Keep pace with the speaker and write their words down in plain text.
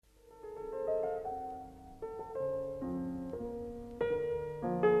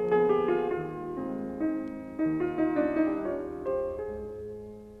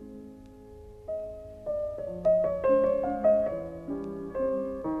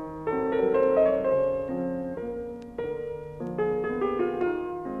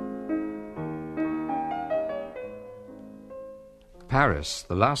Paris,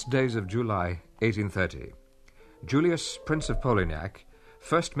 the last days of July 1830. Julius, Prince of Polignac,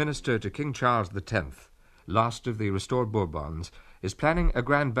 first minister to King Charles X, last of the restored Bourbons, is planning a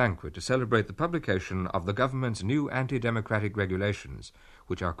grand banquet to celebrate the publication of the government's new anti-democratic regulations,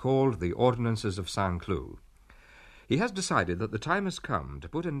 which are called the Ordinances of Saint-Cloud. He has decided that the time has come to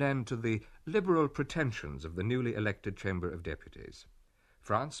put an end to the liberal pretensions of the newly elected Chamber of Deputies.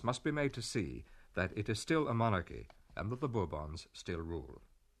 France must be made to see that it is still a monarchy and that the Bourbons still rule.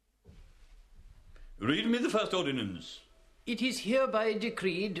 Read me the first ordinance. It is hereby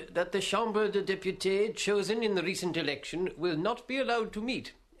decreed that the Chambre de Députés chosen in the recent election will not be allowed to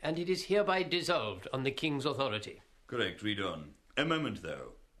meet, and it is hereby dissolved on the King's authority. Correct, read on. A moment,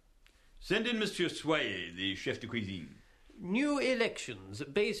 though. Send in Monsieur Soyer, the chef de cuisine. New elections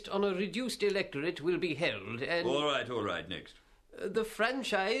based on a reduced electorate will be held, and... All right, next. The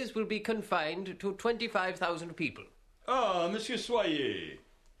franchise will be confined to 25,000 people. Ah, Monsieur Soyer.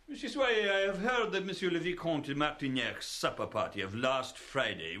 Monsieur Soyer, I have heard that Monsieur le Vicomte de Martignac's supper party of last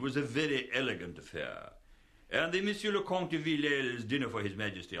Friday was a very elegant affair, and that Monsieur le Comte de Villèle's dinner for His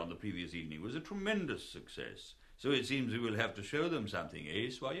Majesty on the previous evening was a tremendous success. So it seems we will have to show them something,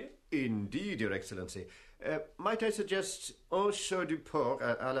 eh, Soyer? Indeed, Your Excellency. Might I suggest un chaud du porc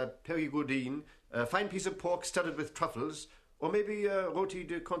à la périgourdine, a fine piece of pork studded with truffles, or maybe rôti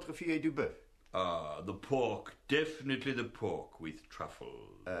de contrefilé du bœuf? Ah, the pork. Definitely the pork with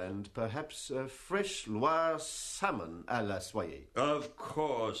truffles. And perhaps fresh Loire salmon à la Soyer. Of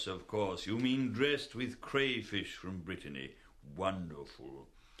course. You mean dressed with crayfish from Brittany. Wonderful.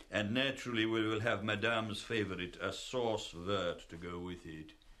 And naturally we will have Madame's favourite, a sauce verte, to go with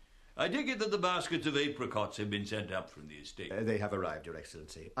it. I take it that the baskets of apricots have been sent up from the estate. They have arrived, Your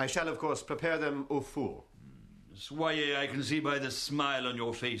Excellency. I shall, of course, prepare them au four. Soyer, I can see by the smile on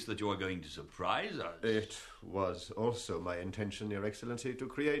your face that you are going to surprise us. It was also my intention, Your Excellency, to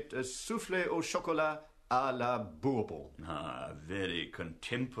create a soufflé au chocolat à la Bourbon. Ah, a very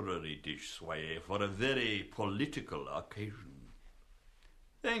contemporary dish, Soyer, for a very political occasion.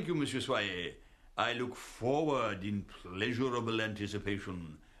 Thank you, Monsieur Soyer. I look forward in pleasurable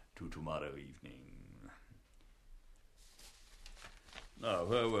anticipation to tomorrow evening. Now,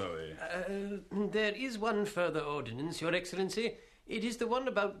 where were we? There is one further ordinance, Your Excellency. It is the one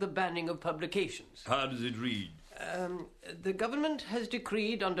about the banning of publications. How does it read? The government has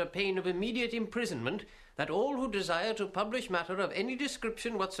decreed, under pain of immediate imprisonment, that all who desire to publish matter of any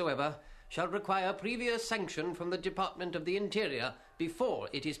description whatsoever shall require previous sanction from the Department of the Interior before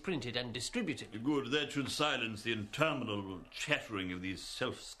it is printed and distributed. Good, that should silence the interminable chattering of these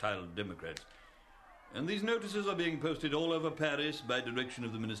self-styled Democrats. And these notices are being posted all over Paris by direction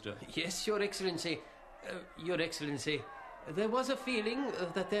of the Minister? Yes, Your Excellency. Your Excellency, there was a feeling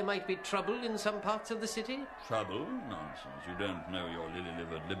that there might be trouble in some parts of the city. Trouble? Nonsense. You don't know your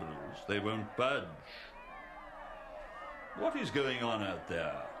lily-livered liberals. They won't budge. What is going on out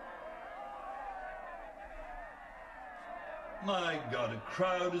there? My God, a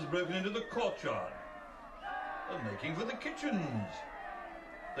crowd has broken into the courtyard. They're making for the kitchens.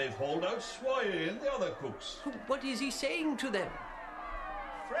 They've hauled out Soyer and the other cooks. What is he saying to them?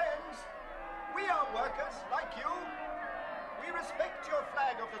 Friends, we are workers like you. We respect your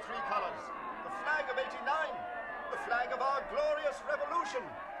flag of the three colors, the flag of '89, the flag of our glorious revolution.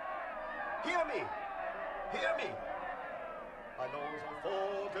 Hear me. Allons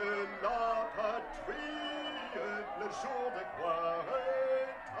enfants de la patrie, le jour de gloire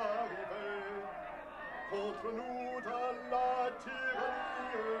est arrivé. Contre nous dans la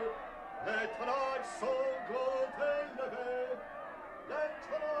tyrannie, les tonnages sanglantes élevés, les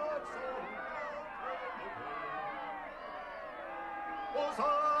tonnages sanglantes élevés. Aux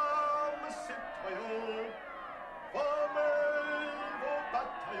armes, citoyens, formez vos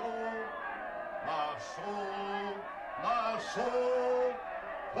bataillons, marchons, passons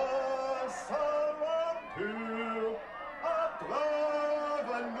pur, à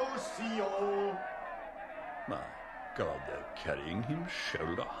travers nos sillons. My God, they're carrying him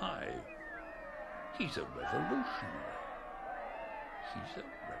shoulder high. He's a revolutionary.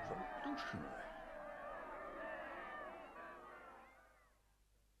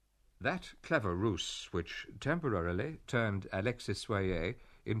 That clever ruse, which temporarily turned Alexis Soyer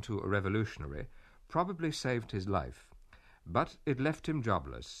into a revolutionary, probably saved his life. But it left him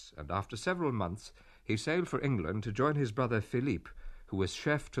jobless, and after several months he sailed for England to join his brother Philippe, who was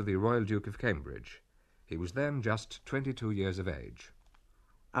chef to the Royal Duke of Cambridge. He was then just 22 years of age.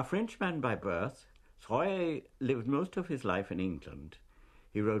 A Frenchman by birth, Soyer lived most of his life in England.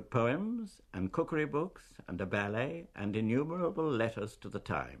 He wrote poems and cookery books and a ballet and innumerable letters to the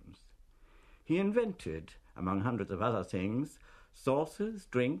Times. He invented, among hundreds of other things, saucers,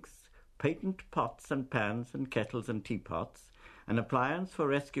 drinks, patent pots and pans and kettles and teapots, an appliance for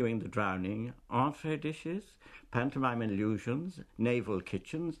rescuing the drowning, entree dishes, pantomime illusions, naval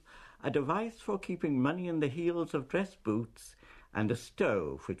kitchens, a device for keeping money in the heels of dress boots, and a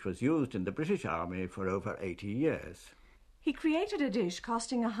stove which was used in the British Army for over 80 years. He created a dish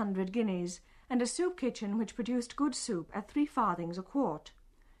costing 100 guineas and a soup kitchen which produced good soup at 3 farthings a quart.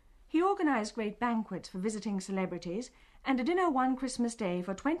 He organised great banquets for visiting celebrities and a dinner one Christmas Day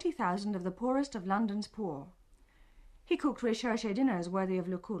for 20,000 of the poorest of London's poor. He cooked recherche dinners worthy of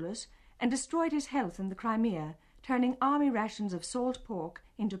Lucullus and destroyed his health in the Crimea, turning army rations of salt pork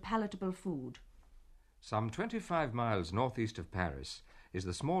into palatable food. Some 25 miles northeast of Paris is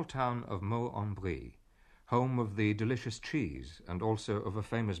the small town of Meaux-en-Brie, home of the delicious cheese and also of a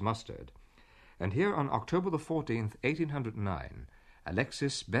famous mustard. And here on October the 14th, 1809,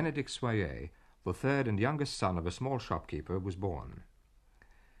 Alexis Benedict Soyer, the third and youngest son of a small shopkeeper, was born.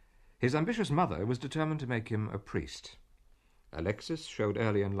 His ambitious mother was determined to make him a priest. Alexis showed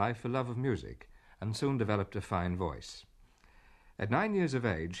early in life a love of music and soon developed a fine voice. At 9 years of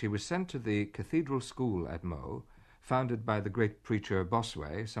age, he was sent to the cathedral school at Meaux, founded by the great preacher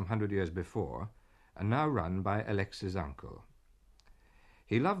Bossuet some 100 years before, and now run by Alexis' uncle.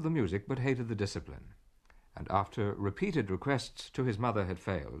 He loved the music but hated the discipline, and after repeated requests to his mother had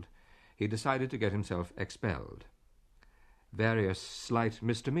failed, he decided to get himself expelled. Various slight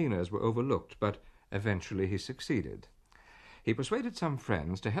misdemeanors were overlooked, but eventually he succeeded. He persuaded some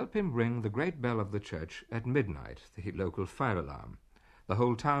friends to help him ring the great bell of the church at midnight, the local fire alarm. The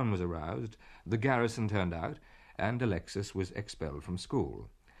whole town was aroused, the garrison turned out, and Alexis was expelled from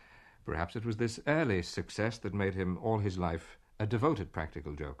school. Perhaps it was this early success that made him all his life a devoted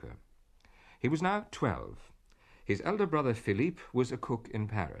practical joker. He was now 12. His elder brother Philippe was a cook in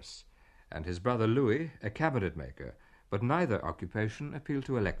Paris, and his brother Louis a cabinet maker, but neither occupation appealed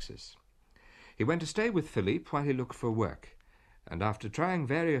to Alexis. He went to stay with Philippe while he looked for work, and after trying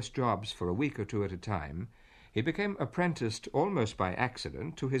various jobs for a week or two at a time, he became apprenticed almost by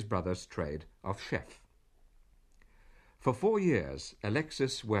accident to his brother's trade of chef. For 4 years,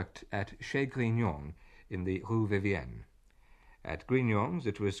 Alexis worked at Chez Grignon in the Rue Vivienne. At Grignon's,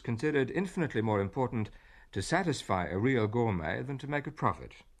 it was considered infinitely more important to satisfy a real gourmet than to make a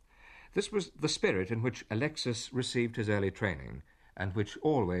profit. This was the spirit in which Alexis received his early training, and which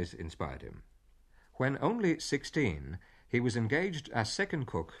always inspired him. When only 16, he was engaged as second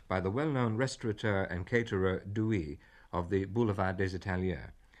cook by the well-known restaurateur and caterer Douy of the Boulevard des Italiens,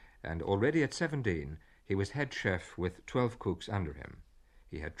 and already at 17, he was head chef with 12 cooks under him.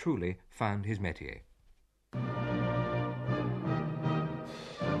 He had truly found his métier.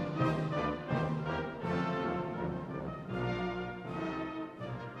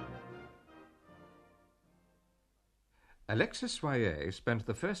 Alexis Soyer spent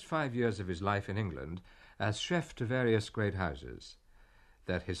the first 5 years of his life in England as chef to various great houses.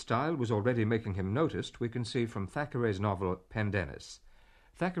 That his style was already making him noticed we can see from Thackeray's novel Pendennis.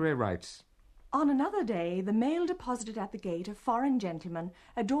 Thackeray writes, On another day, the mail deposited at the gate a foreign gentleman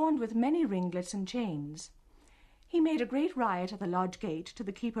adorned with many ringlets and chains. He made a great riot at the lodge gate to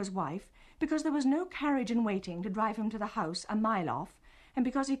the keeper's wife because there was no carriage in waiting to drive him to the house a mile off, and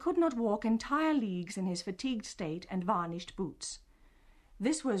because he could not walk entire leagues in his fatigued state and varnished boots.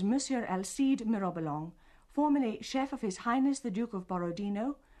 This was Monsieur Alcide Mirobolon, formerly chef of His Highness the Duke of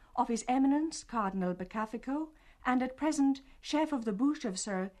Borodino, of His Eminence Cardinal Becafico, and at present chef of the Bouche of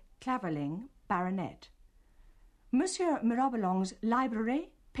Sir Claverling, Baronet. Monsieur Mirobolon's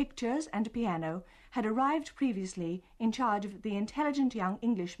library, pictures, and piano had arrived previously in charge of the intelligent young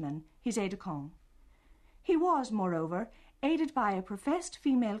Englishman, his aide-de-camp. He was, moreover, aided by a professed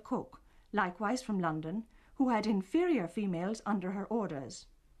female cook, likewise from London, who had inferior females under her orders.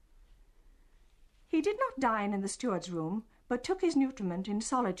 He did not dine in the steward's room, but took his nutriment in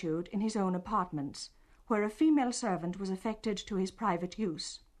solitude in his own apartments, where a female servant was affected to his private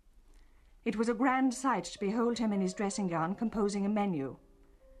use. It was a grand sight to behold him in his dressing-gown composing a menu.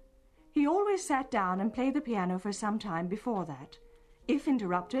 He always sat down and played the piano for some time before that. If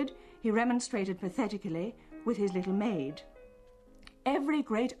interrupted, he remonstrated pathetically with his little maid. Every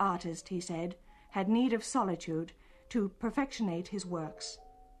great artist, he said, had need of solitude to perfectionate his works.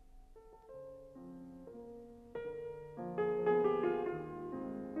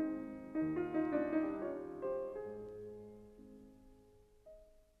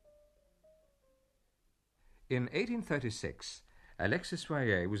 In 1836, Alexis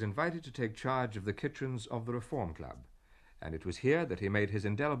Soyer was invited to take charge of the kitchens of the Reform Club, and it was here that he made his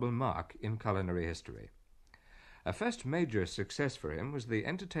indelible mark in culinary history. A first major success for him was the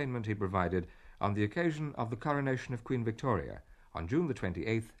entertainment he provided on the occasion of the coronation of Queen Victoria on June the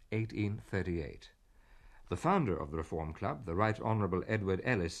 28th, 1838. The founder of the Reform Club, the Right Honourable Edward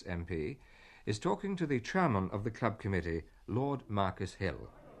Ellis, MP, is talking to the chairman of the club committee, Lord Marcus Hill.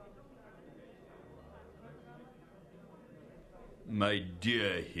 My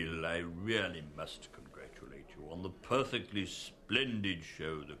dear Hill, I really must congratulate you on the perfectly splendid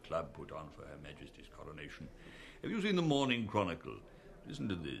show the club put on for Her Majesty's coronation. Have you seen the Morning Chronicle? Listen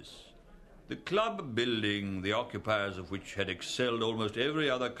to this. The club building, the occupiers of which had excelled almost every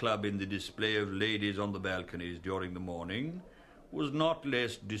other club in the display of ladies on the balconies during the morning, was not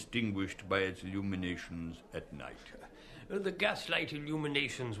less distinguished by its illuminations at night. The gaslight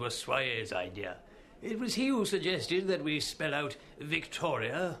illuminations were Soyer's idea. It was he who suggested that we spell out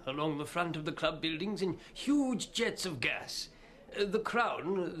Victoria along the front of the club buildings in huge jets of gas. The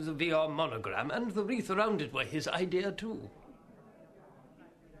crown, the VR monogram, and the wreath around it were his idea too.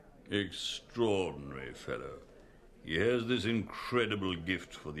 Extraordinary fellow. He has this incredible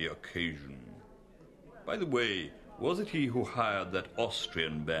gift for the occasion. By the way, was it he who hired that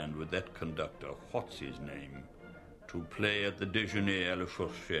Austrian band with that conductor, what's his name, to play at the Déjeuner à la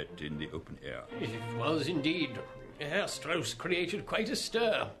Fourchette in the open air? It was indeed. Herr Strauss created quite a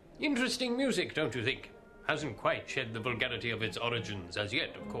stir. Interesting music, don't you think? Hasn't quite shed the vulgarity of its origins as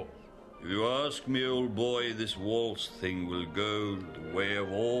yet, of course. If you ask me, old boy, this waltz thing will go the way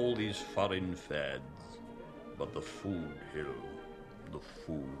of all these foreign fads. But the food, Hill, the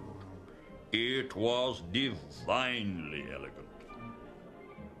food. It was divinely elegant.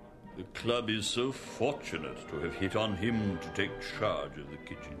 The club is so fortunate to have hit on him to take charge of the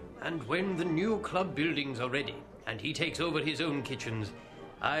kitchen. And when the new club buildings are ready, and he takes over his own kitchens,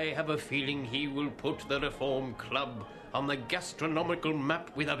 I have a feeling he will put the Reform Club on the gastronomical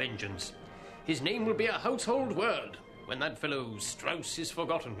map with a vengeance. His name will be a household word when that fellow Strauss is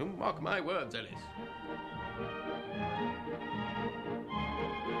forgotten. Mark my words, Ellis.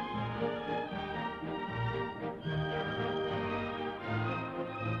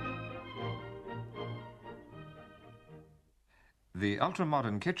 The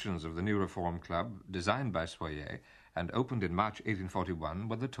ultra-modern kitchens of the new Reform Club, designed by Soyer and opened in March 1841,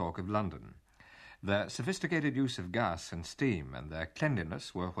 were the talk of London. Their sophisticated use of gas and steam and their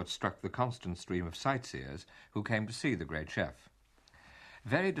cleanliness were what struck the constant stream of sightseers who came to see the great chef.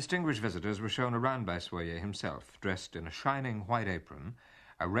 Very distinguished visitors were shown around by Soyer himself, dressed in a shining white apron,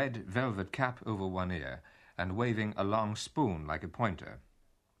 a red velvet cap over one ear, and waving a long spoon like a pointer.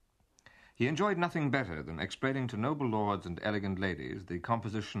 He enjoyed nothing better than explaining to noble lords and elegant ladies the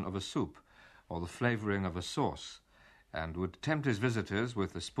composition of a soup or the flavouring of a sauce, and would tempt his visitors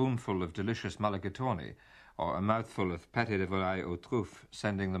with a spoonful of delicious mulligatawny or a mouthful of pâté de volaille aux truffes,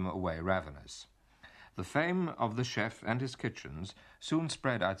 sending them away ravenous. The fame of the chef and his kitchens soon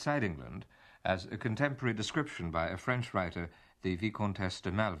spread outside England, as a contemporary description by a French writer, the Vicomtesse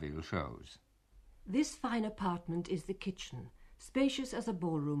de Malville, shows. This fine apartment is the kitchen, spacious as a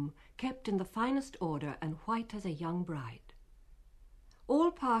ballroom, kept in the finest order and white as a young bride.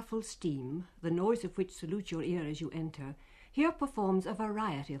 All-powerful steam, the noise of which salutes your ear as you enter, here performs a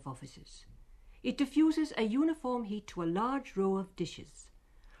variety of offices. It diffuses a uniform heat to a large row of dishes,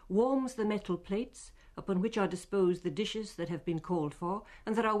 warms the metal plates upon which are disposed the dishes that have been called for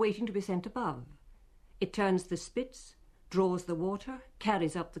and that are waiting to be sent above. It turns the spits, draws the water,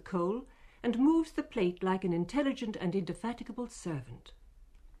 carries up the coal, and moves the plate like an intelligent and indefatigable servant.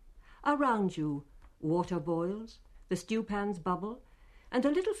 Around you, water boils, the stew pans bubble, and a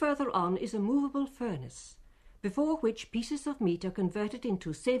little further on is a movable furnace, before which pieces of meat are converted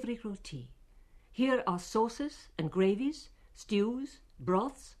into savoury rôti. Here are sauces and gravies, stews,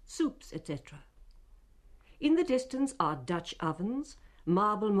 broths, soups, etc. In the distance are Dutch ovens,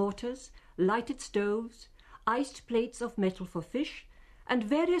 marble mortars, lighted stoves, iced plates of metal for fish, and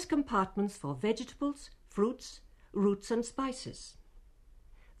various compartments for vegetables, fruits, roots and spices.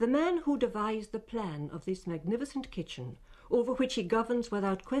 The man who devised the plan of this magnificent kitchen, over which he governs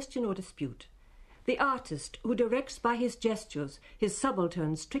without question or dispute, the artist who directs by his gestures his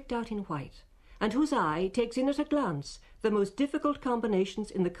subalterns tricked out in white, and whose eye takes in at a glance the most difficult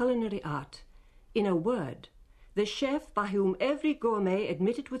combinations in the culinary art, in a word, the chef by whom every gourmet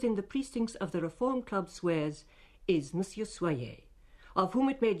admitted within the precincts of the Reform Club swears, is Monsieur Soyer, of whom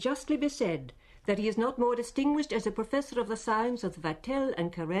it may justly be said that he is not more distinguished as a professor of the science of Vatel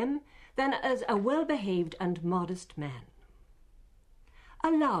and Carême than as a well-behaved and modest man.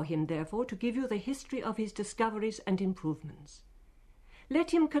 Allow him, therefore, to give you the history of his discoveries and improvements.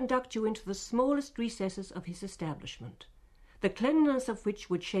 Let him conduct you into the smallest recesses of his establishment, the cleanliness of which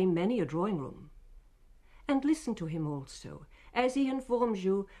would shame many a drawing-room. And listen to him also, as he informs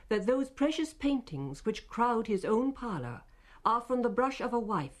you that those precious paintings which crowd his own parlour are from the brush of a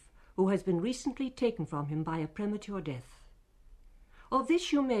wife who has been recently taken from him by a premature death. Of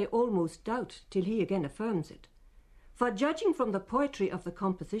this you may almost doubt till he again affirms it, for judging from the poetry of the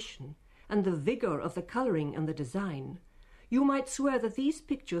composition and the vigour of the colouring and the design, you might swear that these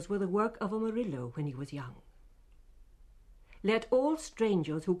pictures were the work of a Murillo when he was young. Let all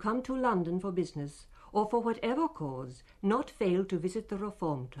strangers who come to London for business, or for whatever cause, not fail to visit the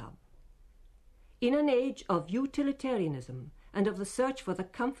Reform Club. In an age of utilitarianism and of the search for the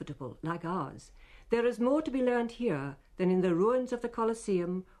comfortable, like ours, there is more to be learned here than in the ruins of the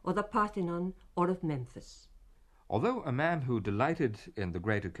Colosseum or the Parthenon or of Memphis. Although a man who delighted in the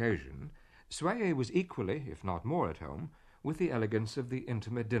great occasion, Soyer was equally, if not more, at home with the elegance of the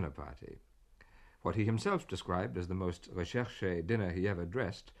intimate dinner party. What he himself described as the most recherché dinner he ever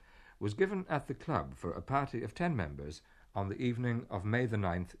dressed was given at the club for a party of 10 members on the evening of May the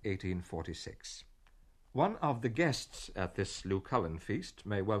 9th, 1846. One of the guests at this Lucullan feast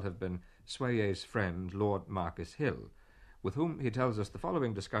may well have been Soyer's friend Lord Marcus Hill, with whom he tells us the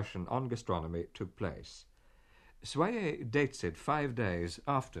following discussion on gastronomy took place. Soyer dates it 5 days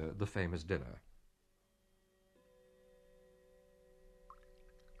after the famous dinner.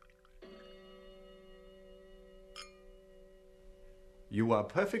 You are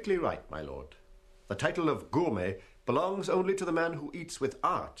perfectly right, my lord. The title of gourmet belongs only to the man who eats with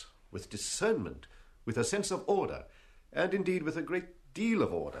art, with discernment, with a sense of order, and indeed with a great deal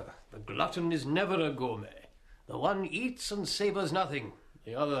of order. The glutton is never a gourmet. The one eats and savours nothing.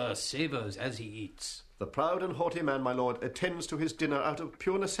 The other savours as he eats. The proud and haughty man, my lord, attends to his dinner out of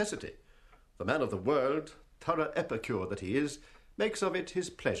pure necessity. The man of the world, thorough epicure that he is, makes of it his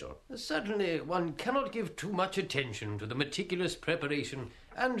pleasure. Certainly one cannot give too much attention to the meticulous preparation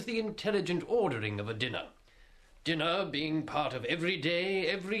and the intelligent ordering of a dinner. Dinner being part of every day,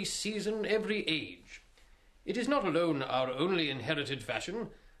 every season, every age. It is not alone our only inherited fashion,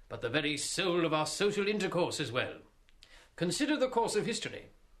 but the very soul of our social intercourse as well. Consider the course of history,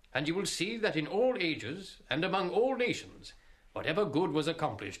 and you will see that in all ages and among all nations, whatever good was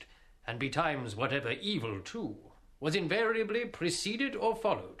accomplished, and betimes whatever evil too, was invariably preceded or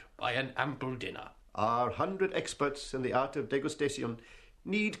followed by an ample dinner. Our 100 experts in the art of degustation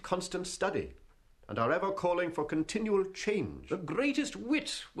need constant study, and are ever calling for continual change. The greatest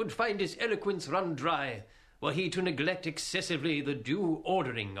wit would find his eloquence run dry, were he to neglect excessively the due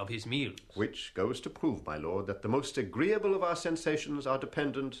ordering of his meals. Which goes to prove, my lord, that the most agreeable of our sensations are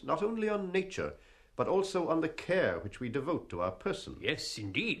dependent not only on nature, but also on the care which we devote to our person. Yes,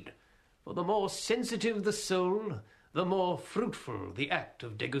 indeed. For the more sensitive the soul, the more fruitful the act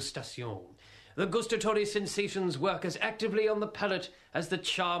of degustation. The gustatory sensations work as actively on the palate as the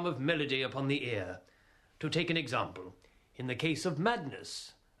charm of melody upon the ear. To take an example, in the case of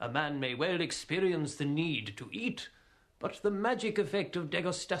madness, a man may well experience the need to eat, but the magic effect of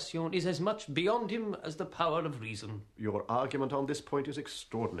degustation is as much beyond him as the power of reason. Your argument on this point is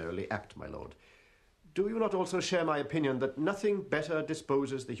extraordinarily apt, my lord. Do you not also share my opinion that nothing better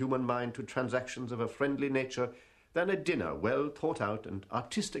disposes the human mind to transactions of a friendly nature than a dinner well thought out and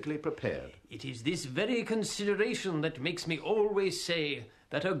artistically prepared? It is this very consideration that makes me always say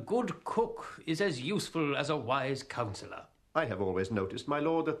that a good cook is as useful as a wise counsellor. I have always noticed, my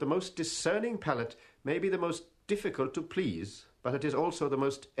lord, that the most discerning palate may be the most difficult to please, but it is also the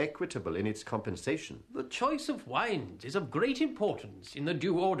most equitable in its compensation. The choice of wines is of great importance in the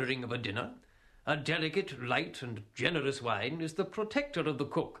due ordering of a dinner. A delicate, light, and generous wine is the protector of the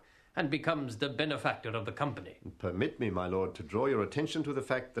cook, and becomes the benefactor of the company. Permit me, my lord, to draw your attention to the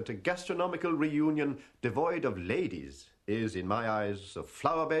fact that a gastronomical reunion devoid of ladies is, in my eyes, a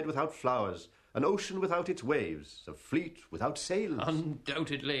flower bed without flowers, an ocean without its waves, a fleet without sails.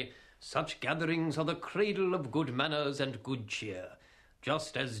 Undoubtedly, such gatherings are the cradle of good manners and good cheer,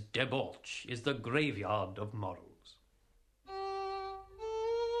 just as debauch is the graveyard of morals.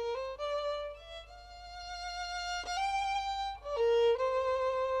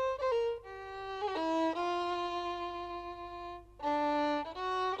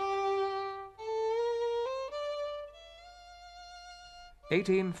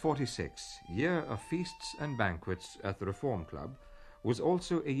 (1846), year of feasts and banquets at the Reform Club, was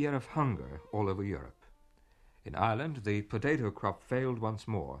also a year of hunger all over Europe. In Ireland, the potato crop failed once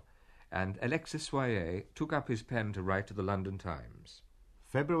more, and Alexis Soyer took up his pen to write to the London Times.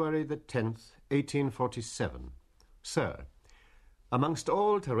 February the 10th, 1847. Sir, amongst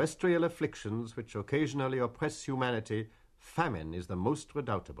all terrestrial afflictions which occasionally oppress humanity, famine is the most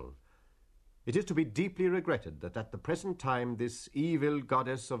redoubtable. It is to be deeply regretted that at the present time this evil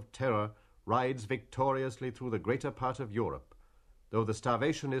goddess of terror rides victoriously through the greater part of Europe. Though the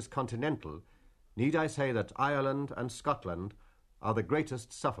starvation is continental, need I say that Ireland and Scotland are the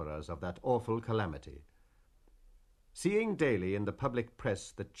greatest sufferers of that awful calamity. Seeing daily in the public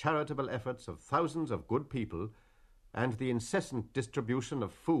press the charitable efforts of thousands of good people and the incessant distribution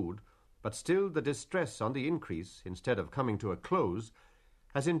of food, but still the distress on the increase instead of coming to a close,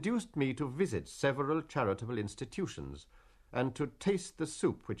 has induced me to visit several charitable institutions and to taste the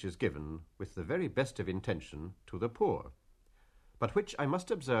soup which is given, with the very best of intention, to the poor, but which, I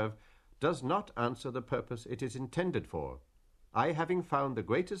must observe, does not answer the purpose it is intended for, I having found the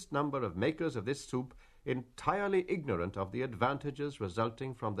greatest number of makers of this soup entirely ignorant of the advantages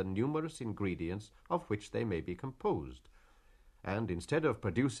resulting from the numerous ingredients of which they may be composed, and instead of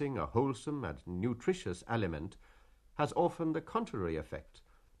producing a wholesome and nutritious aliment, has often the contrary effect,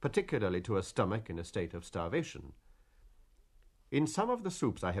 particularly to a stomach in a state of starvation. In some of the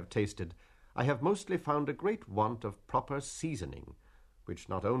soups I have tasted, I have mostly found a great want of proper seasoning, which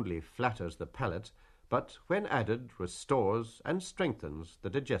not only flatters the palate, but, when added, restores and strengthens the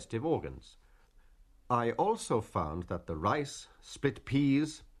digestive organs. I also found that the rice, split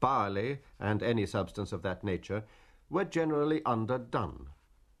peas, barley, and any substance of that nature were generally underdone,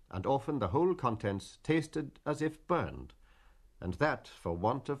 and often the whole contents tasted as if burned, and that for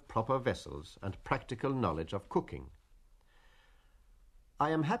want of proper vessels and practical knowledge of cooking. I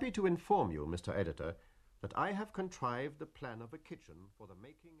am happy to inform you, Mr. Editor, that I have contrived the plan of a kitchen for the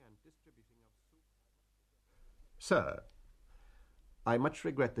making and distributing of soup. Sir, I much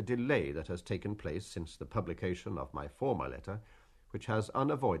regret the delay that has taken place since the publication of my former letter, which has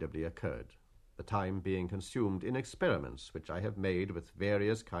unavoidably occurred, the time being consumed in experiments which I have made with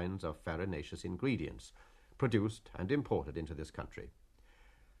various kinds of farinaceous ingredients, produced and imported into this country,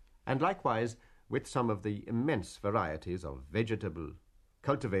 and likewise with some of the immense varieties of vegetable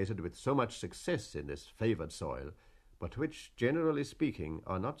cultivated with so much success in this favoured soil, but which, generally speaking,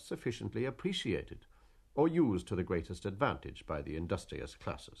 are not sufficiently appreciated or used to the greatest advantage by the industrious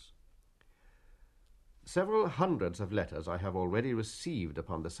classes. Several hundreds of letters I have already received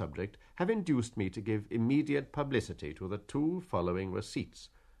upon the subject have induced me to give immediate publicity to the 2 following receipts,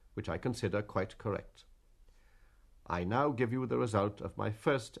 which I consider quite correct. I now give you the result of my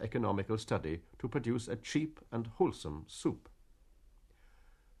first economical study to produce a cheap and wholesome soup.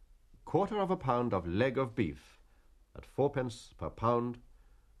 1/4 pound of leg of beef at 4d. per pound,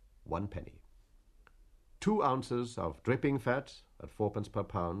 1 penny. 2 ounces of dripping fat at 4d. per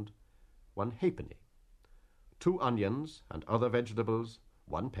pound, 1 halfpenny. 2 onions and other vegetables,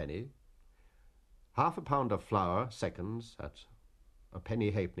 1 penny. 1/2 pound of flour, seconds, at a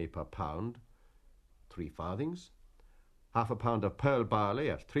penny halfpenny per pound, 3 farthings. 1/2 pound of pearl barley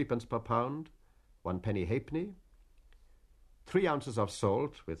at 3d. per pound, 1 penny halfpenny. 3 ounces of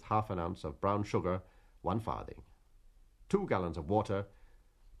salt with 1/2 ounce of brown sugar, 1 farthing. 2 gallons of water,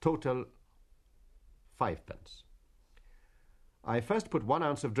 total 5d. I first put 1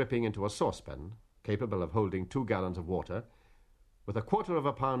 ounce of dripping into a saucepan, capable of holding 2 gallons of water, with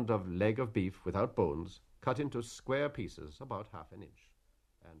 1/4 pound of leg of beef without bones, cut into square pieces about 1/2 inch,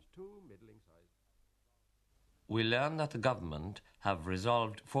 and 2 middling-sized. We learn that the government have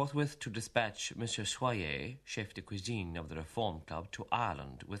resolved forthwith to dispatch Monsieur Soyer, chef de cuisine of the Reform Club, to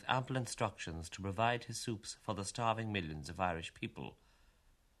Ireland with ample instructions to provide his soups for the starving millions of Irish people.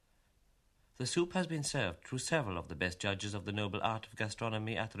 The soup has been served through several of the best judges of the noble art of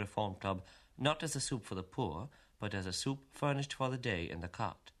gastronomy at the Reform Club, not as a soup for the poor, but as a soup furnished for the day in the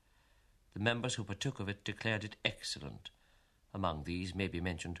cart. The members who partook of it declared it excellent. Among these may be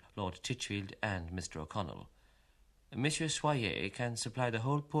mentioned Lord Titchfield and Mr. O'Connell. Monsieur Soyer can supply the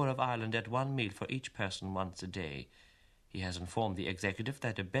whole poor of Ireland at 1 meal for each person once a day. He has informed the executive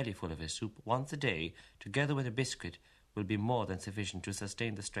that a bellyful of his soup once a day, together with a biscuit, will be more than sufficient to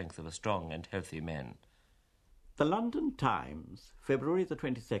sustain the strength of a strong and healthy man. The London Times, February the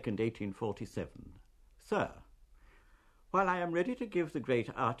 22nd, 1847. Sir, while I am ready to give the great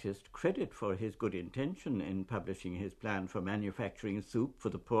artist credit for his good intention in publishing his plan for manufacturing soup for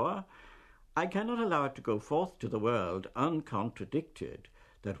the poor, I cannot allow it to go forth to the world uncontradicted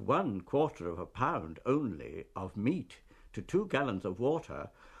that 1/4 pound only of meat to 2 gallons of water,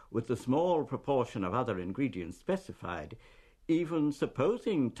 with the small proportion of other ingredients specified, even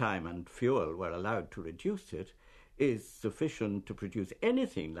supposing time and fuel were allowed to reduce it, is sufficient to produce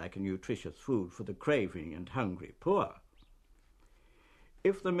anything like a nutritious food for the craving and hungry poor.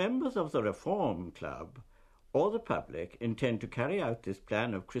 If the members of the Reform Club or the public intend to carry out this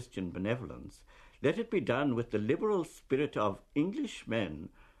plan of Christian benevolence, let it be done with the liberal spirit of Englishmen,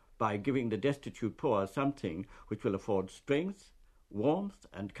 by giving the destitute poor something which will afford strength, warmth,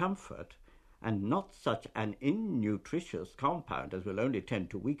 and comfort, and not such an innutritious compound as will only tend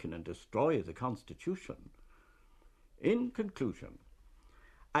to weaken and destroy the constitution. In conclusion,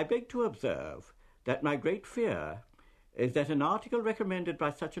 I beg to observe that my great fear is that an article recommended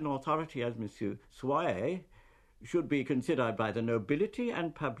by such an authority as Monsieur Soyer should be considered by the nobility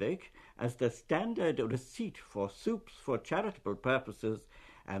and public as the standard receipt for soups for charitable purposes,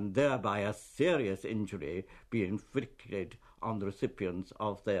 and thereby a serious injury be inflicted on the recipients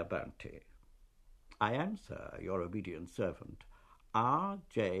of their bounty. I am, sir, your obedient servant,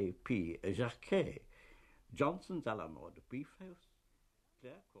 R.J.P. Jacquet, Johnson's Alamode, Beef House,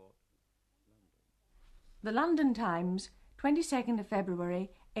 Clare Court, London. The London Times, 22nd of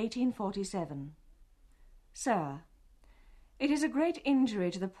February, 1847. Sir, it is a great injury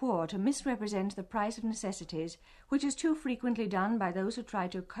to the poor to misrepresent the price of necessities, which is too frequently done by those who try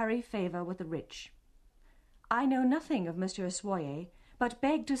to curry favour with the rich. I know nothing of Monsieur Soyer, but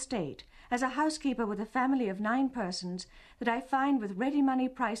beg to state, as a housekeeper with a family of 9 persons, that I find with ready money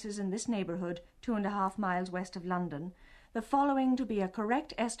prices in this neighbourhood, 2½ miles west of London, the following to be a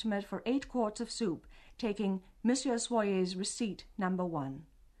correct estimate for 8 quarts of soup, taking Monsieur Soyer's receipt number 1.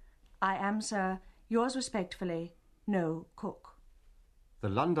 I am, sir, yours respectfully, No Cook. The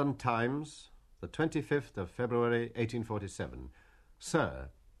London Times, the 25th of February, 1847. Sir,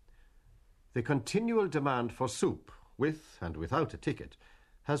 the continual demand for soup, with and without a ticket,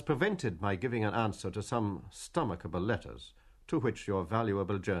 has prevented my giving an answer to some stomachable letters, to which your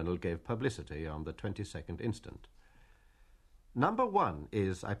valuable journal gave publicity on the 22nd instant. Number 1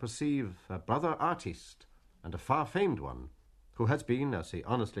 is, I perceive, a brother artiste, and a far-famed one, who has been, as he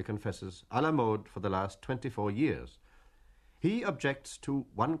honestly confesses, à la mode for the last 24 years. He objects to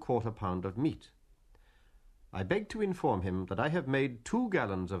 1/4 pound of meat. I beg to inform him that I have made 2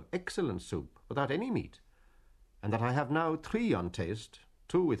 gallons of excellent soup without any meat, and that I have now 3 on taste,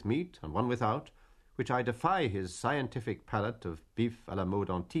 2 with meat and 1 without, which I defy his scientific palate of beef à la mode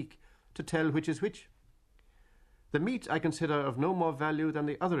antique to tell which is which. The meat I consider of no more value than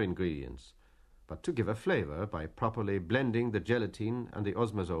the other ingredients, but to give a flavour by properly blending the gelatine and the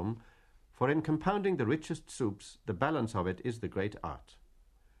osmazome, for in compounding the richest soups, the balance of it is the great art.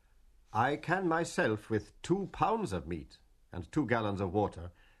 I can myself, with 2 pounds of meat and 2 gallons of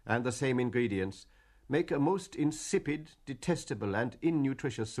water, and the same ingredients, make a most insipid, detestable, and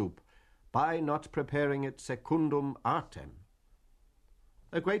innutritious soup, by not preparing it secundum artem.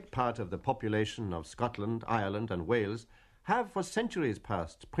 A great part of the population of Scotland, Ireland, and Wales have for centuries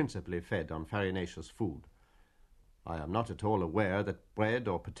past principally fed on farinaceous food. I am not at all aware that bread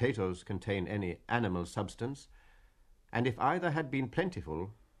or potatoes contain any animal substance, and if either had been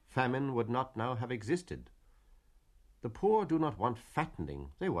plentiful, famine would not now have existed. The poor do not want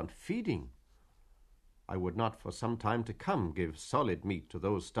fattening, they want feeding. I would not for some time to come give solid meat to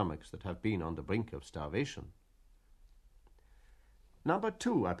those stomachs that have been on the brink of starvation. Number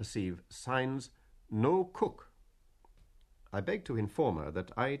 2, I perceive, signs No Cook. I beg to inform her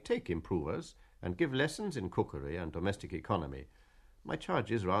that I take improvers and give lessons in cookery and domestic economy. My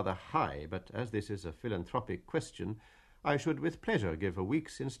charge is rather high, but as this is a philanthropic question, I should with pleasure give a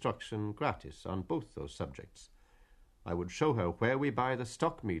week's instruction gratis on both those subjects. I would show her where we buy the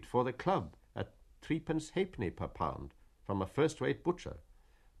stock meat for the club at 3 halfpenny per pound from a first-rate butcher,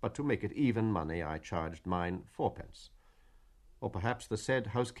 but to make it even money I charged mine 4 pence. Or perhaps the said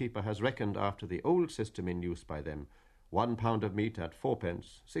housekeeper has reckoned after the old system in use by them, 1 pound of meat at 4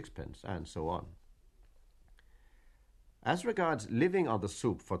 pence, 6 pence, and so on. As regards living on the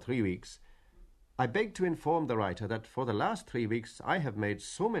soup for 3 weeks, I beg to inform the writer that for the last 3 weeks I have made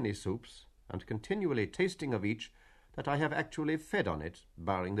so many soups, and continually tasting of each, that I have actually fed on it,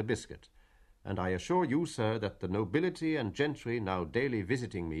 barring the biscuit, and I assure you, sir, that the nobility and gentry now daily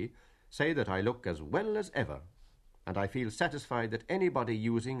visiting me say that I look as well as ever, and I feel satisfied that anybody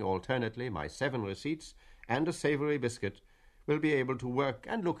using alternately my 7 receipts and a savoury biscuit will be able to work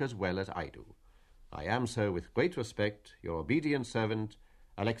and look as well as I do. I am, sir, with great respect, your obedient servant,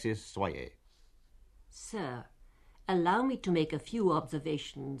 Alexis Soyer. Sir, allow me to make a few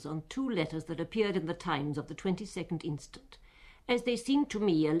observations on 2 letters that appeared in the Times of the 22nd instant, as they seem to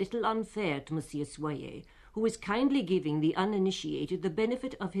me a little unfair to Monsieur Soyer, who is kindly giving the uninitiated the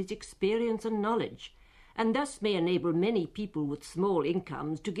benefit of his experience and knowledge, and thus may enable many people with small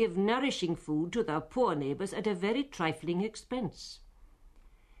incomes to give nourishing food to their poor neighbours at a very trifling expense.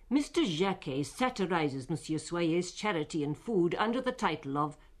 Mr. Jacquet satirizes Monsieur Soyer's charity in food under the title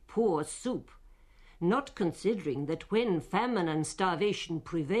of Poor Soup, not considering that when famine and starvation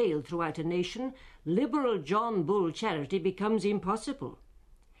prevail throughout a nation, liberal John Bull charity becomes impossible.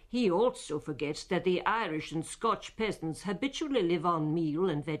 He also forgets that the Irish and Scotch peasants habitually live on meal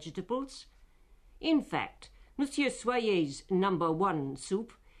and vegetables. In fact, Monsieur Soyer's number 1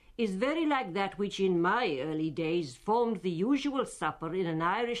 soup is very like that which in my early days formed the usual supper in an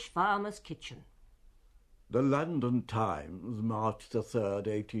Irish farmer's kitchen. The London Times, March the 3rd,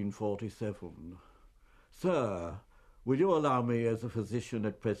 1847. Sir, will you allow me, as a physician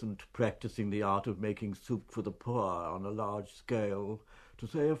at present practising the art of making soup for the poor on a large scale, to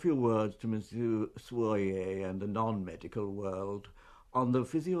say a few words to Monsieur Soyer and the non-medical world on the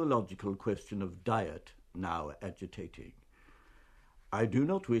physiological question of diet now agitating? I do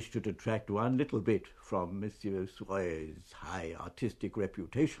not wish to detract one little bit from Monsieur Soyer's high artistic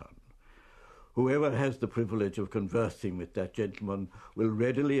reputation. Whoever has the privilege of conversing with that gentleman will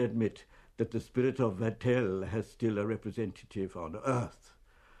readily admit that the spirit of Vatel has still a representative on earth.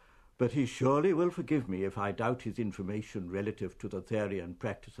 But he surely will forgive me if I doubt his information relative to the theory and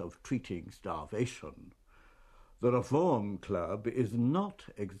practice of treating starvation. The Reform Club is not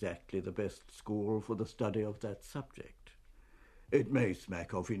exactly the best school for the study of that subject. It may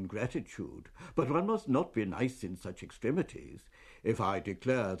smack of ingratitude, but one must not be nice in such extremities if I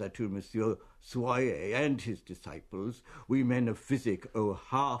declare that to Monsieur Soyer and his disciples we men of physic owe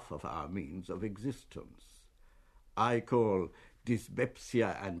half of our means of existence. I call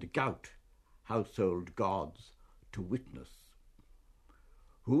dyspepsia and gout household gods to witness.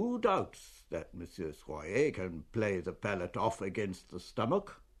 Who doubts that Monsieur Soyer can play the palate off against the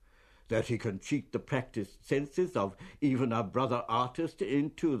stomach? That he can cheat the practised senses of even a brother artist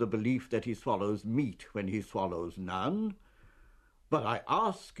into the belief that he swallows meat when he swallows none? But I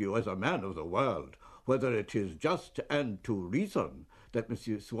ask you, as a man of the world, whether it is just and to reason that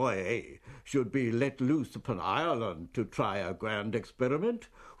Monsieur Soyer should be let loose upon Ireland to try a grand experiment,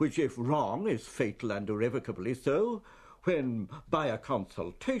 which, if wrong, is fatal and irrevocably so, when, by a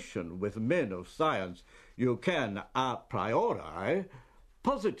consultation with men of science, you can, a priori,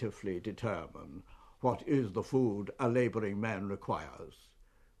 positively determine what is the food a labouring man requires.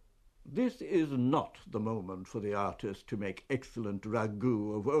 This is not the moment for the artist to make excellent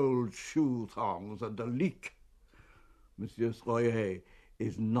ragout of old shoe thongs and a leek. Monsieur Soyer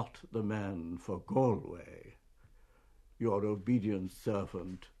is not the man for Galway. Your obedient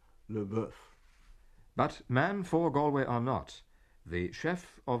servant, Leboeuf. But man for Galway or not, the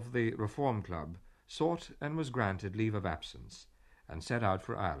chef of the Reform Club sought and was granted leave of absence, and set out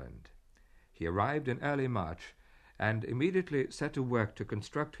for Ireland. He arrived in early March and immediately set to work to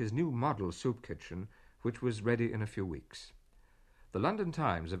construct his new model soup kitchen, which was ready in a few weeks. The London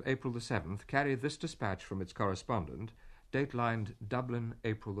Times of April the 7th carried this dispatch from its correspondent, date-lined Dublin,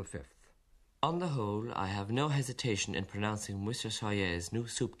 April the 5th. On the whole, I have no hesitation in pronouncing Monsieur Soyer's new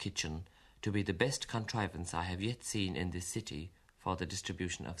soup kitchen to be the best contrivance I have yet seen in this city for the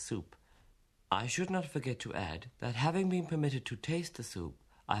distribution of soup. I should not forget to add that, having been permitted to taste the soup,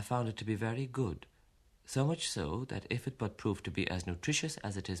 I found it to be very good, so much so that if it but prove to be as nutritious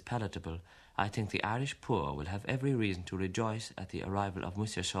as it is palatable, I think the Irish poor will have every reason to rejoice at the arrival of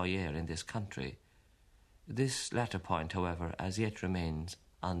Monsieur Soyer in this country. This latter point, however, as yet remains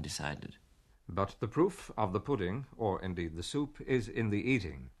undecided. But the proof of the pudding, or indeed the soup, is in the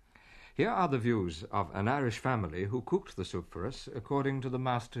eating. Here are the views of an Irish family who cooked the soup for us according to the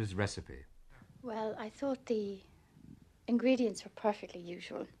master's recipe. Well, I thought the ingredients were perfectly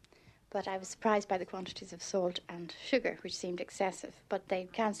usual, but I was surprised by the quantities of salt and sugar, which seemed excessive, but they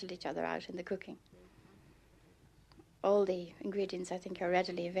cancelled each other out in the cooking. All the ingredients, I think, are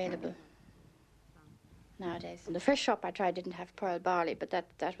readily available nowadays. The first shop I tried didn't have pearl barley, but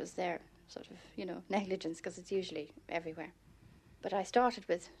that was their sort of, negligence, because it's usually everywhere. But I started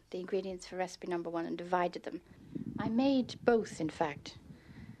with the ingredients for recipe number 1 and divided them. I made both, in fact.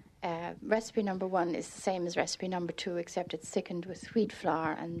 Recipe number 1 is the same as recipe number 2, except it's thickened with wheat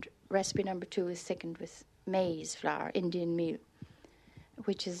flour, and recipe number 2 is thickened with maize flour, Indian meal,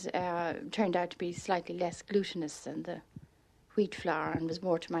 which is turned out to be slightly less glutinous than the wheat flour and was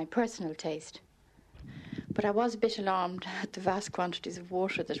more to my personal taste. But I was a bit alarmed at the vast quantities of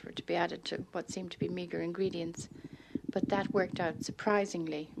water that were to be added to what seemed to be meagre ingredients. But that worked out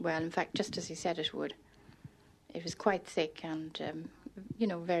surprisingly well, in fact, just as he said it would. It was quite thick and,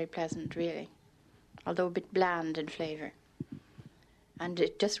 very pleasant, really, although a bit bland in flavour. And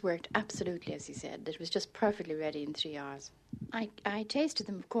it just worked absolutely as he said. It was just perfectly ready in 3 hours. I tasted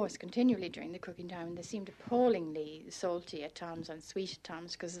them, of course, continually during the cooking time, and they seemed appallingly salty at times and sweet at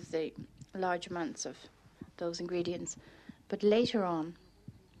times because of the large amounts of those ingredients. But later on,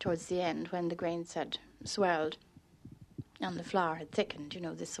 towards the end, when the grains had swelled and the flour had thickened,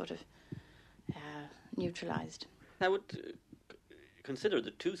 this sort of neutralised. Now, consider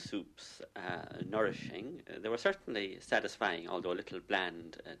the two soups nourishing. They were certainly satisfying, although a little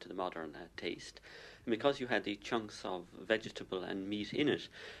bland to the modern taste. And because you had the chunks of vegetable and meat in it,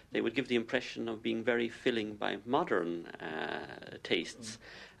 they would give the impression of being very filling by modern tastes.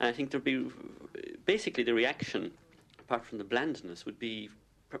 And I think there'd be basically the reaction, apart from the blandness, would be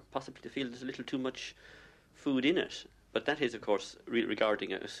possibly to feel there's a little too much food in it. But that is, of course,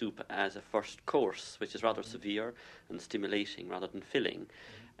 regarding a soup as a first course, which is rather severe and stimulating rather than filling.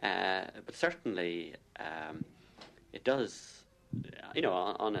 But certainly it does,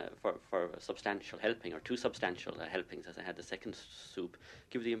 for a substantial helping, or two substantial helpings, as I had the second soup,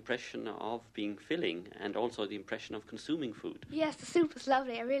 give the impression of being filling and also the impression of consuming food. Yes, the soup was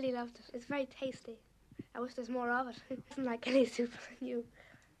lovely. I really loved it. It's very tasty. I wish there's more of it. It isn't like any soup I knew.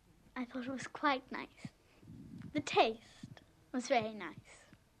 I thought it was quite nice. The taste was very nice.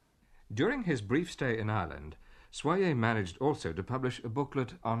 During his brief stay in Ireland, Soyer managed also to publish a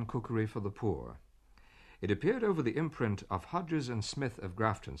booklet on cookery for the poor. It appeared over the imprint of Hodges and Smith of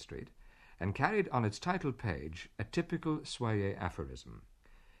Grafton Street and carried on its title page a typical Soyer aphorism.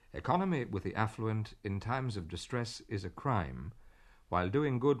 Economy with the affluent in times of distress is a crime, while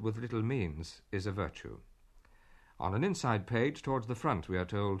doing good with little means is a virtue. On an inside page towards the front we are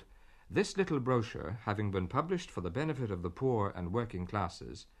told, "This little brochure, having been published for the benefit of the poor and working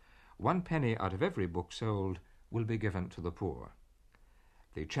classes, 1 penny out of every book sold will be given to the poor."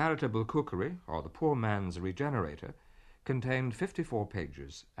 The charitable cookery, or the poor man's regenerator, contained 54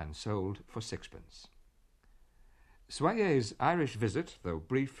 pages and sold for 6pence. Soyer's Irish visit, though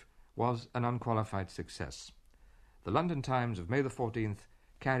brief, was an unqualified success. The London Times of May the 14th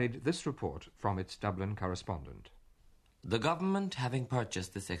carried this report from its Dublin correspondent. The government, having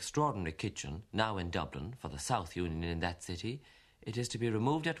purchased this extraordinary kitchen, now in Dublin, for the South Union in that city, it is to be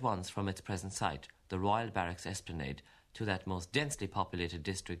removed at once from its present site, the Royal Barracks Esplanade, to that most densely populated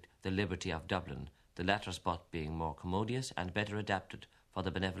district, the Liberty of Dublin, the latter spot being more commodious and better adapted for the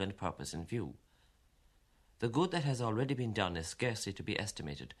benevolent purpose in view. The good that has already been done is scarcely to be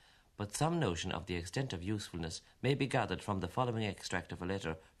estimated, but some notion of the extent of usefulness may be gathered from the following extract of a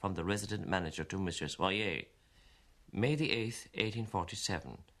letter from the resident manager to Monsieur Soyer. May the 8th,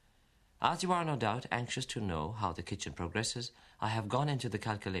 1847. As you are no doubt anxious to know how the kitchen progresses, I have gone into the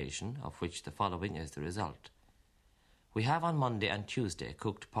calculation, of which the following is the result. We have on Monday and Tuesday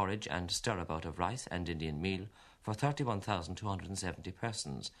cooked porridge and stirabout of rice and Indian meal for 31,270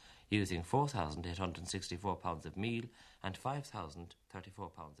 persons, using 4,864 pounds of meal and 5,034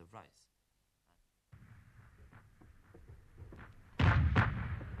 pounds of rice.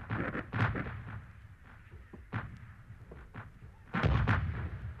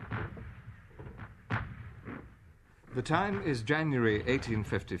 The time is January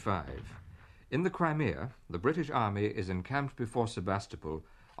 1855. In the Crimea, the British Army is encamped before Sebastopol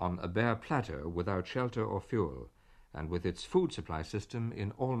on a bare plateau without shelter or fuel, and with its food supply system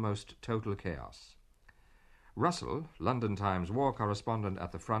in almost total chaos. Russell, London Times war correspondent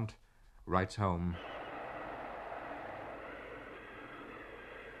at the front, writes home,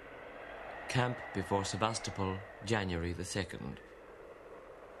 Camp before Sebastopol, January the 2nd.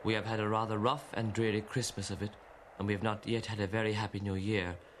 We have had a rather rough and dreary Christmas of it, and we have not yet had a very happy New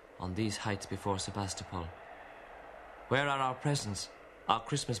Year on these heights before Sebastopol. Where are our presents, our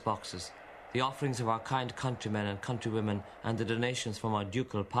Christmas boxes, the offerings of our kind countrymen and countrywomen, and the donations from our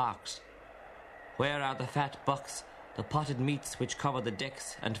ducal parks? Where are the fat bucks, the potted meats which cover the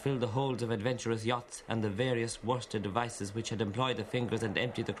decks and fill the holds of adventurous yachts, and the various worsted devices which had employed the fingers and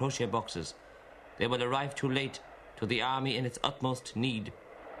emptied the crochet boxes? They will arrive too late, to the army in its utmost need.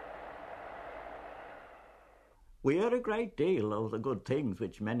 We hear a great deal of the good things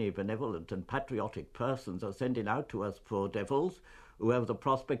which many benevolent and patriotic persons are sending out to us poor devils who have the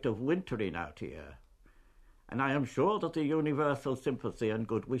prospect of wintering out here. And I am sure that the universal sympathy and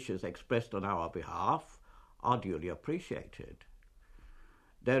good wishes expressed on our behalf are duly appreciated.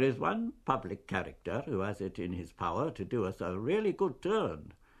 There is one public character who has it in his power to do us a really good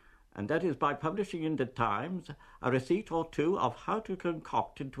turn, and that is by publishing in the Times a receipt or two of how to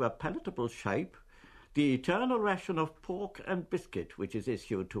concoct into a palatable shape the eternal ration of pork and biscuit which is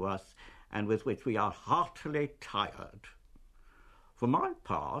issued to us, and with which we are heartily tired. For my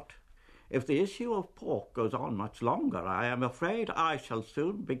part, if the issue of pork goes on much longer, I am afraid I shall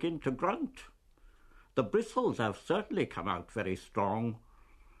soon begin to grunt. The bristles have certainly come out very strong.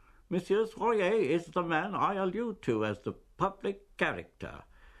 Monsieur Soyer is the man I allude to as the public character,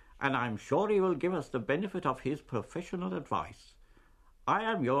 and I'm sure he will give us the benefit of his professional advice. I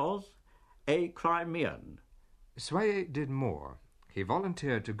am yours, a Crimean. Soyer did more. He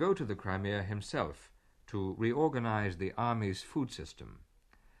volunteered to go to the Crimea himself to reorganize the army's food system.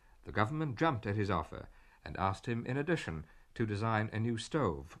 The government jumped at his offer and asked him, in addition, to design a new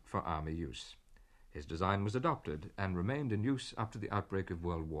stove for army use. His design was adopted and remained in use up to the outbreak of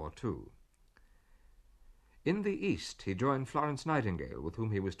World War II. In the East, he joined Florence Nightingale, with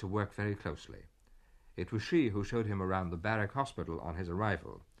whom he was to work very closely. It was she who showed him around the barrack hospital on his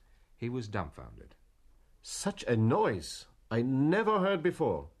arrival. He was dumbfounded. Such a noise I never heard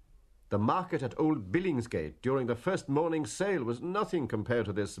before. The market at Old Billingsgate during the first morning sale was nothing compared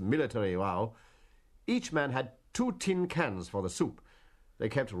to this military row. Each man had 2 tin cans for the soup. They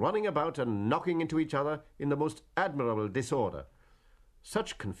kept running about and knocking into each other in the most admirable disorder.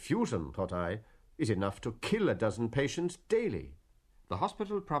 Such confusion, thought I, is enough to kill a dozen patients daily. The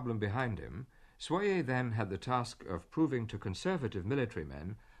hospital problem behind him, Soyer then had the task of proving to conservative military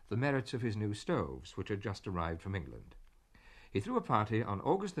men the merits of his new stoves, which had just arrived from England. He threw a party on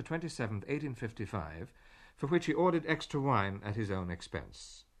August the 27th, 1855, for which he ordered extra wine at his own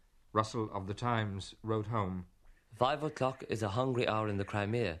expense. Russell of the Times wrote home, 5 o'clock is a hungry hour in the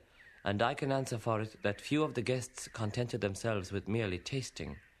Crimea, and I can answer for it that few of the guests contented themselves with merely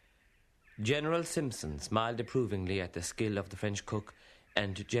tasting. General Simpson smiled approvingly at the skill of the French cook,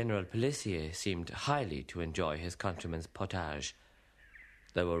 and General Pelissier seemed highly to enjoy his countryman's potage.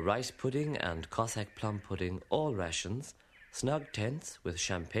 There were rice pudding and Cossack plum pudding, all rations, snug tents with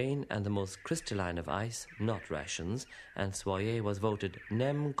champagne and the most crystalline of ice, not rations, and Soyer was voted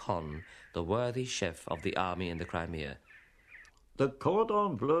nem. Con, the worthy chef of the army in the Crimea. The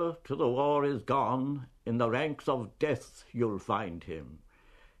cordon bleu to the war is gone. In the ranks of death you'll find him.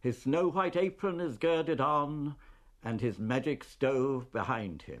 His snow-white apron is girded on, and his magic stove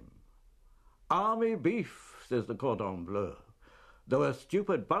behind him. Army beef, says the cordon bleu, though a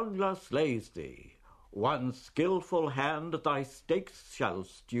stupid bungler slays thee. One skilful hand thy steaks shall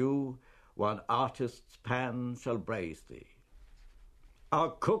stew, one artist's pan shall braise thee. Our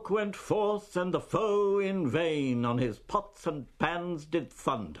cook went forth, and the foe in vain on his pots and pans did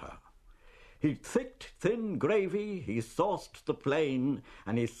thunder. He thicked thin gravy, he sauced the plain,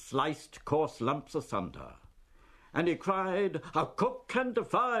 and he sliced coarse lumps asunder. And he cried, a cook can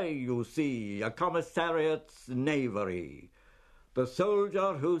defy, you see, a commissariat's knavery. The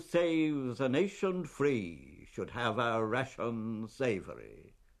soldier who saves a nation free should have a ration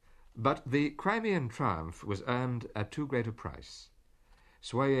savoury. But the Crimean triumph was earned at too great a price.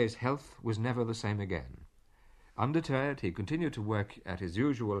 Soyer's health was never the same again. Undeterred, he continued to work at his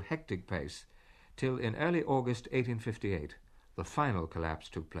usual hectic pace till in early August 1858 the final collapse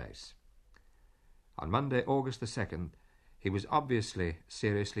took place. On Monday, August the 2nd, he was obviously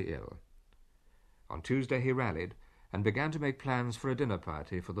seriously ill. On Tuesday he rallied and began to make plans for a dinner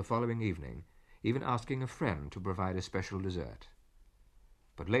party for the following evening, even asking a friend to provide a special dessert.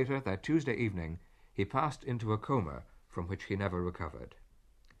 But later that Tuesday evening he passed into a coma from which he never recovered.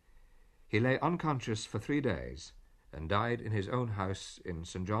 He lay unconscious for 3 days and died in his own house in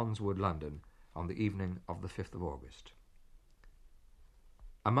St. John's Wood, London, on the evening of the 5th of August.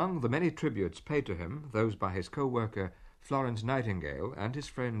 Among the many tributes paid to him, those by his co-worker Florence Nightingale and his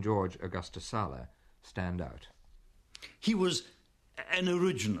friend George Augustus Sala stand out. He was an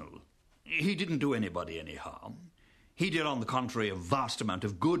original. He didn't do anybody any harm. He did, on the contrary, a vast amount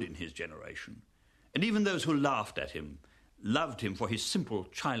of good in his generation. And even those who laughed at him loved him for his simple,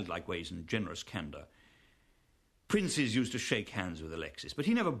 childlike ways and generous candour. Princes used to shake hands with Alexis, but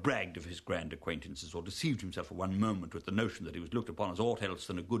he never bragged of his grand acquaintances or deceived himself for one moment with the notion that he was looked upon as aught else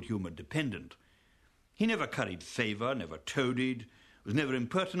than a good-humoured dependent. He never curried favour, never toadied, was never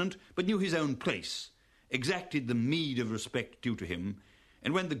impertinent, but knew his own place, exacted the meed of respect due to him,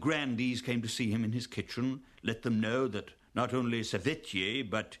 and when the grandees came to see him in his kitchen, let them know that not only savetier,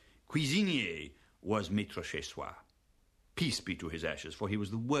 but cuisinier was maître chez soi. Peace be to his ashes, for he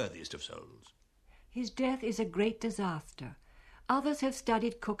was the worthiest of souls. His death is a great disaster. Others have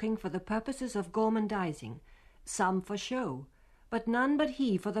studied cooking for the purposes of gormandizing, some for show, but none but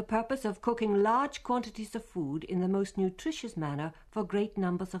he for the purpose of cooking large quantities of food in the most nutritious manner for great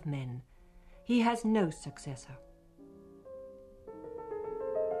numbers of men. He has no successor.